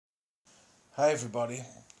Hi everybody,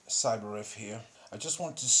 CyberRef here. I just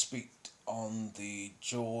want to speak on the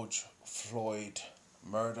George Floyd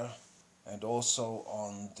murder and also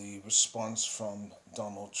on the response from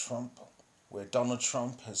Donald Trump, where Donald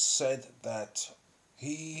Trump has said that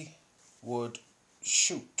he would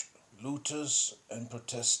shoot looters and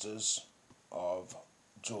protesters of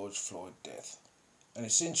George Floyd death. And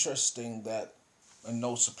it's interesting that, and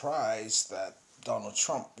no surprise, that Donald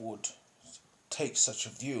Trump would take such a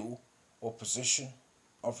view or position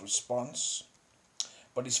of response.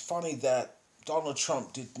 But it's funny that Donald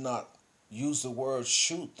Trump did not use the word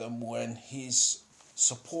shoot them when his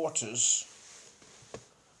supporters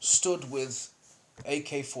stood with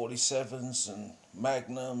AK-47s and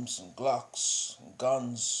Magnums and Glocks and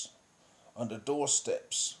guns on the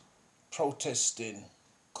doorsteps protesting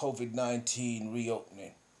COVID-19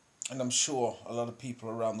 reopening. And I'm sure a lot of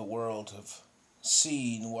people around the world have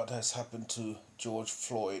seen what has happened to George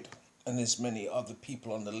Floyd, and there's many other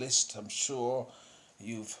people on the list. I'm sure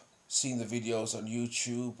you've seen the videos on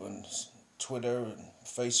YouTube and Twitter and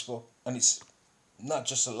Facebook, and it's not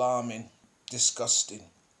just alarming, disgusting,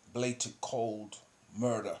 blatant, cold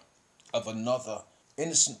murder of another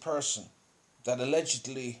innocent person that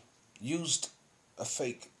allegedly used a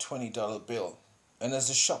fake $20 bill. And as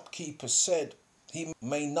the shopkeeper said, he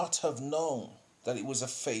may not have known that it was a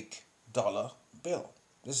fake dollar bill.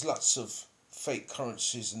 There's lots of fake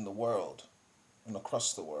currencies in the world and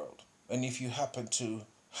across the world. And if you happen to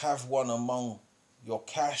have one among your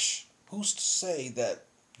cash, who's to say that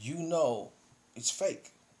you know it's fake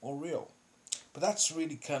or real? But that's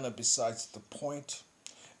really kind of besides the point,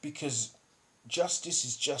 because justice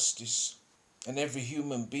is justice, and every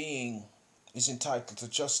human being is entitled to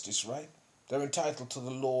justice, right? They're entitled to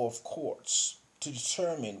the law of courts to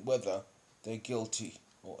determine whether they're guilty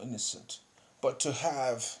or innocent. But to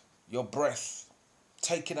have your breath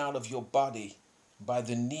taken out of your body by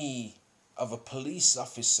the knee of a police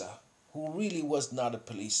officer who really was not a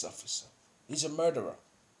police officer. He's a murderer.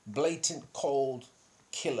 Blatant, cold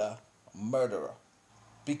killer, murderer.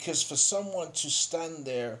 Because for someone to stand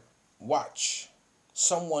there, watch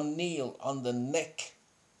someone kneel on the neck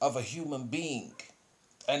of a human being,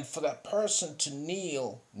 and for that person to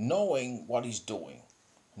kneel knowing what he's doing,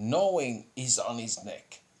 knowing he's on his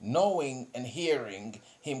neck, knowing and hearing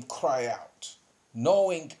him cry out,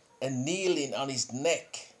 knowing and kneeling on his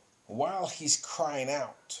neck while he's crying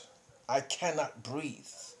out, I cannot breathe,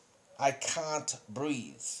 I can't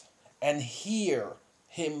breathe, and hear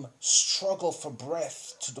him struggle for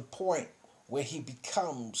breath to the point where he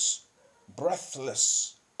becomes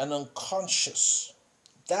breathless and unconscious.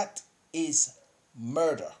 That is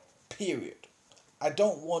murder, period. I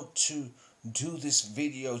don't want to do this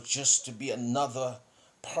video just to be another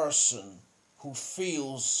person who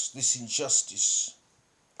feels this injustice.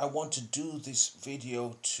 I want to do this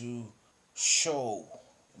video to show,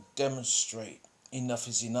 demonstrate enough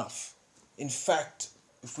is enough. In fact,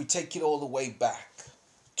 if we take it all the way back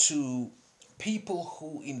to people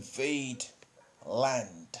who invade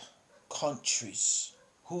land, countries,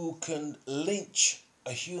 who can lynch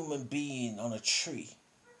a human being on a tree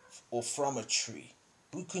or from a tree,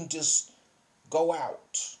 who can just go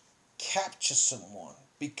out, capture someone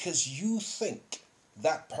because you think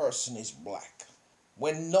that person is black,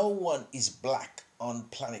 when no one is black on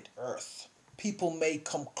planet Earth. People may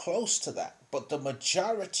come close to that, but the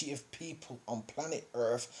majority of people on planet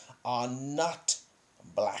Earth are not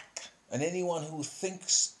black. And anyone who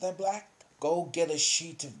thinks they're black, go get a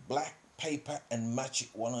sheet of black paper and match it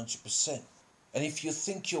 100%. And if you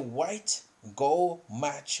think you're white, go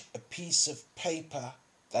match a piece of paper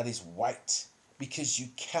that is white, because you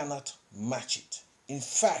cannot match it. In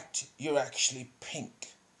fact, you're actually pink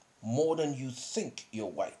more than you think you're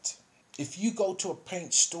white. If you go to a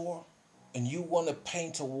paint store and you want to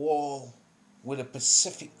paint a wall with a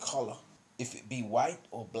specific color, if it be white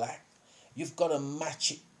or black, you've got to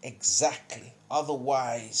match it exactly.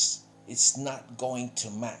 Otherwise, it's not going to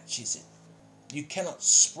match, is it? You cannot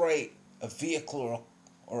spray a vehicle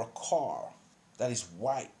or a car that is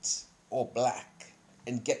white or black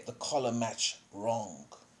and get the color match wrong.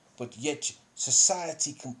 But yet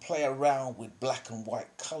society can play around with black and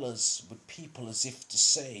white colors with people as if to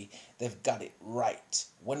say they've got it right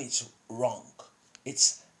when it's wrong.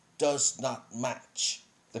 It does not match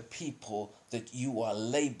the people that you are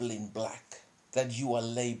labeling black, that you are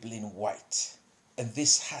labeling white. And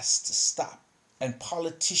this has to stop. And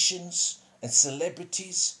politicians and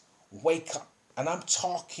celebrities, wake up. And I'm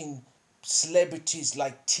talking celebrities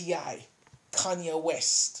like T.I., Kanye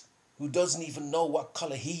West, who doesn't even know what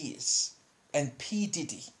color he is, and P.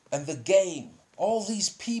 Diddy, and The Game. All these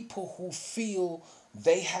people who feel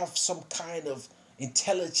They have some kind of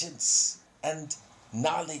intelligence and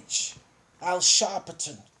knowledge. Al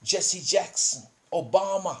Sharpton, Jesse Jackson,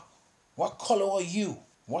 Obama. What color are you?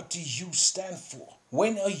 What do you stand for?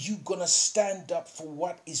 When are you gonna stand up for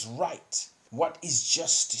what is right? What is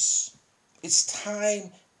justice? It's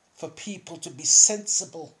time for people to be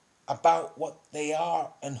sensible about what they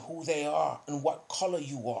are and who they are and what color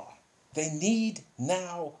you are. They need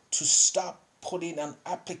now to stop putting on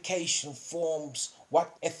application forms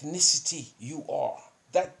what ethnicity you are.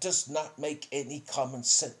 That does not make any common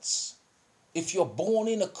sense. If you're born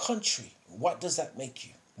in a country, what does that make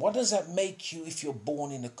you? What does that make you if you're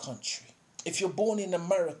born in a country? If you're born in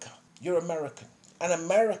America, you're American. And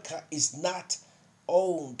America is not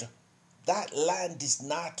owned. That land is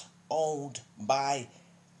not owned by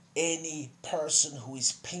any person who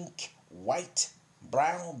is pink, white,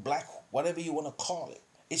 brown, black, whatever you want to call it.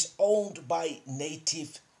 It's owned by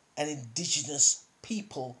native and indigenous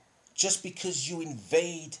people. Just because you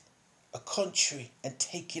invade a country and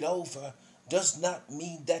take it over does not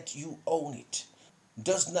mean that you own it.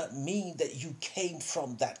 Does not mean that you came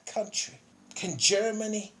from that country. Can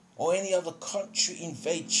Germany or any other country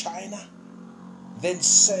invade China, then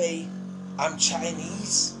say, I'm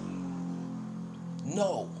Chinese?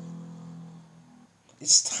 No.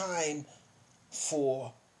 It's time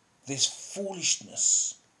for this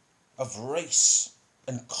foolishness of race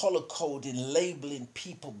and color coding, labeling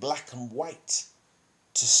people black and white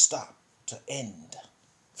to stop, to end.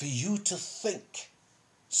 For you to think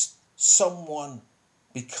someone,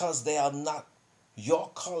 because they are not your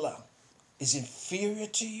color, is inferior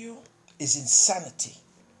to you is insanity,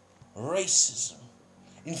 racism.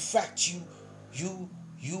 In fact,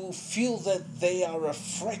 you feel that they are a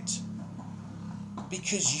threat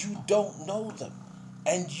because you don't know them,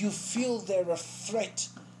 and you feel they're a threat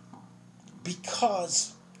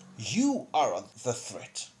because you are the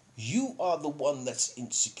threat. You are the one that's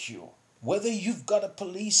insecure. Whether you've got a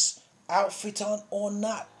police outfit on or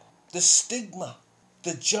not, the stigma,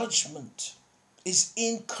 the judgment is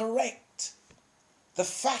incorrect. The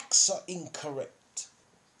facts are incorrect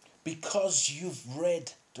because you've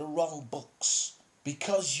read the wrong books,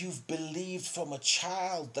 because you've believed from a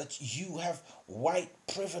child that you have white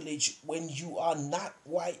privilege when you are not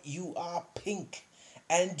white, you are pink,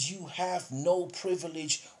 and you have no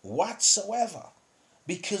privilege whatsoever,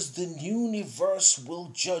 because the universe will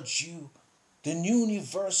judge you. The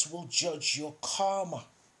universe will judge your karma.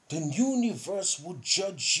 The universe will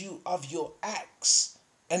judge you of your acts.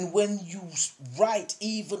 And when you write,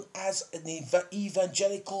 even as an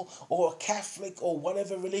evangelical or a Catholic or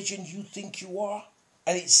whatever religion you think you are,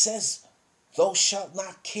 and it says, thou shalt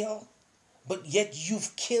not kill, but yet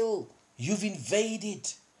you've killed, you've invaded,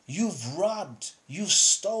 you've robbed, you've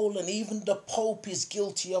stolen. Even the Pope is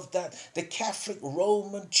guilty of that. The Catholic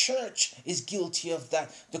Roman Church is guilty of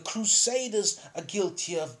that. The Crusaders are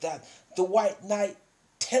guilty of that. The White Knight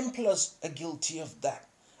Templars are guilty of that.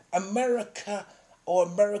 America, or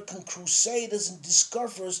American Crusaders and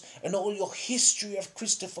Discoverers, and all your history of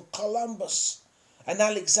Christopher Columbus and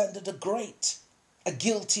Alexander the Great are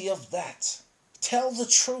guilty of that. Tell the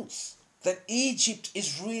truth that Egypt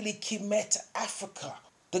is really Kemet, Africa.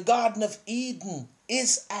 The Garden of Eden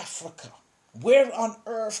is Africa. Where on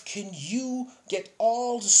earth can you get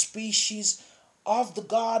all the species of the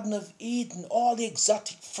Garden of Eden, all the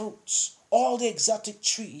exotic fruits, all the exotic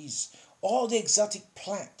trees, all the exotic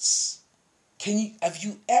plants? Have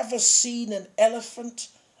you ever seen an elephant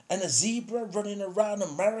and a zebra running around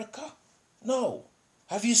America? No.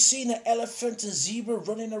 Have you seen an elephant and zebra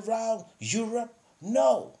running around Europe?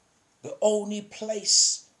 No. The only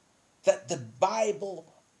place that the Bible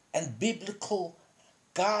and biblical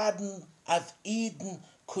Garden of Eden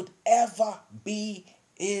could ever be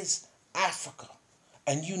is Africa.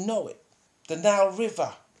 And you know it. The Nile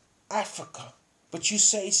River, Africa. But you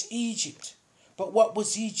say it's Egypt. But what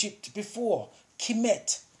was Egypt before?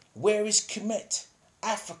 Kemet. Where is Kemet?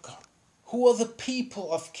 Africa. Who are the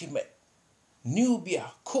people of Kemet?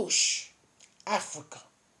 Nubia, Kush, Africa.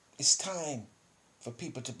 It's time for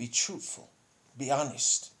people to be truthful, be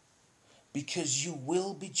honest, because you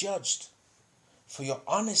will be judged for your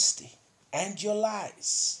honesty and your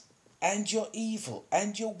lies and your evil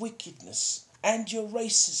and your wickedness and your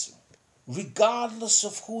racism, regardless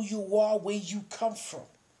of who you are, where you come from.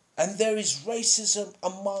 And there is racism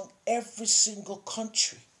among every single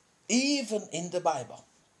country, even in the Bible.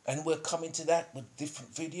 And we're coming to that with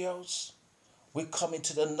different videos. We're coming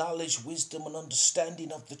to the knowledge, wisdom, and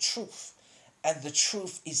understanding of the truth. And the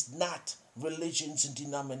truth is not religions and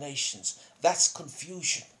denominations. That's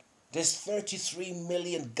confusion. There's 33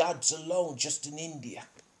 million gods alone just in India.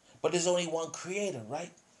 But there's only one creator,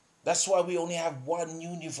 right? That's why we only have one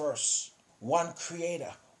universe, one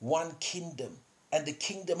creator, one kingdom. And the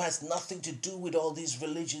kingdom has nothing to do with all these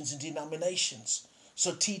religions and denominations.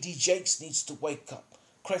 So T.D. Jakes needs to wake up.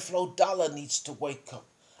 Creflo Dollar needs to wake up.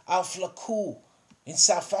 Alpha Cool in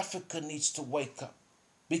South Africa needs to wake up.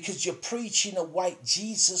 Because you're preaching a white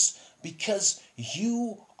Jesus because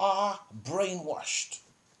you are brainwashed.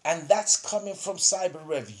 And that's coming from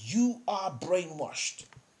CyberRev. You are brainwashed.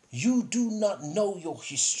 You do not know your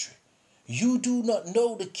history. You do not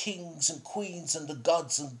know the kings and queens and the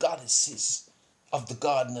gods and goddesses of the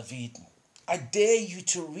Garden of Eden. I dare you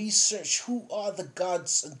to research who are the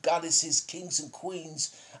gods and goddesses, kings and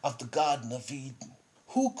queens of the Garden of Eden.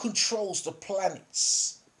 Who controls the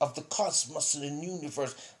planets of the cosmos and the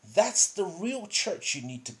universe? That's the real church you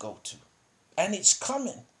need to go to. And it's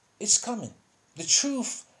coming. It's coming. The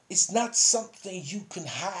truth is not something you can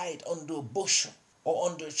hide under a bushel or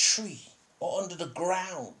under a tree or under the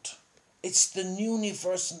ground. It's the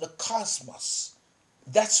universe and the cosmos.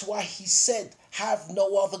 That's why he said, have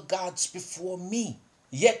no other gods before me.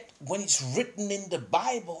 Yet, when it's written in the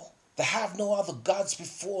Bible, to have no other gods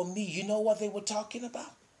before me, you know what they were talking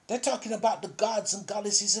about? They're talking about the gods and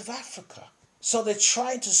goddesses of Africa. So they're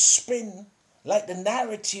trying to spin like the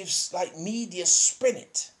narratives, like media spin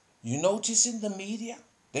it. You notice in the media,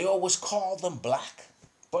 they always call them black,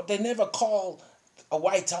 but they never call a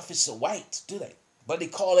white officer white, do they? But they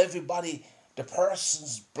call everybody, the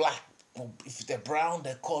person's black. If they're brown,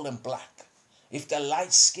 they call them black. If they're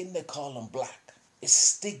light skinned, they call them black. It's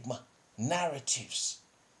stigma, narratives.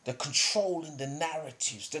 They're controlling the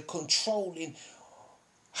narratives. They're controlling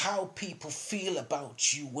how people feel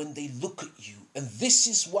about you when they look at you. And this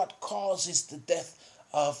is what causes the death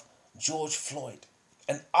of George Floyd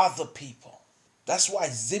and other people. That's why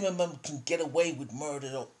Zimmerman can get away with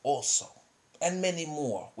murder also. And many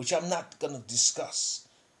more, which I'm not going to discuss.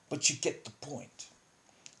 But you get the point.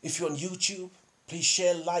 If you're on YouTube, please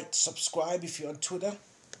share, like, subscribe. If you're on Twitter,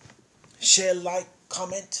 share, like,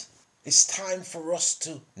 comment. It's time for us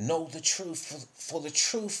to know the truth. For the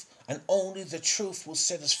truth and only the truth will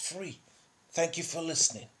set us free. Thank you for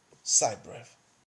listening. CyberRev.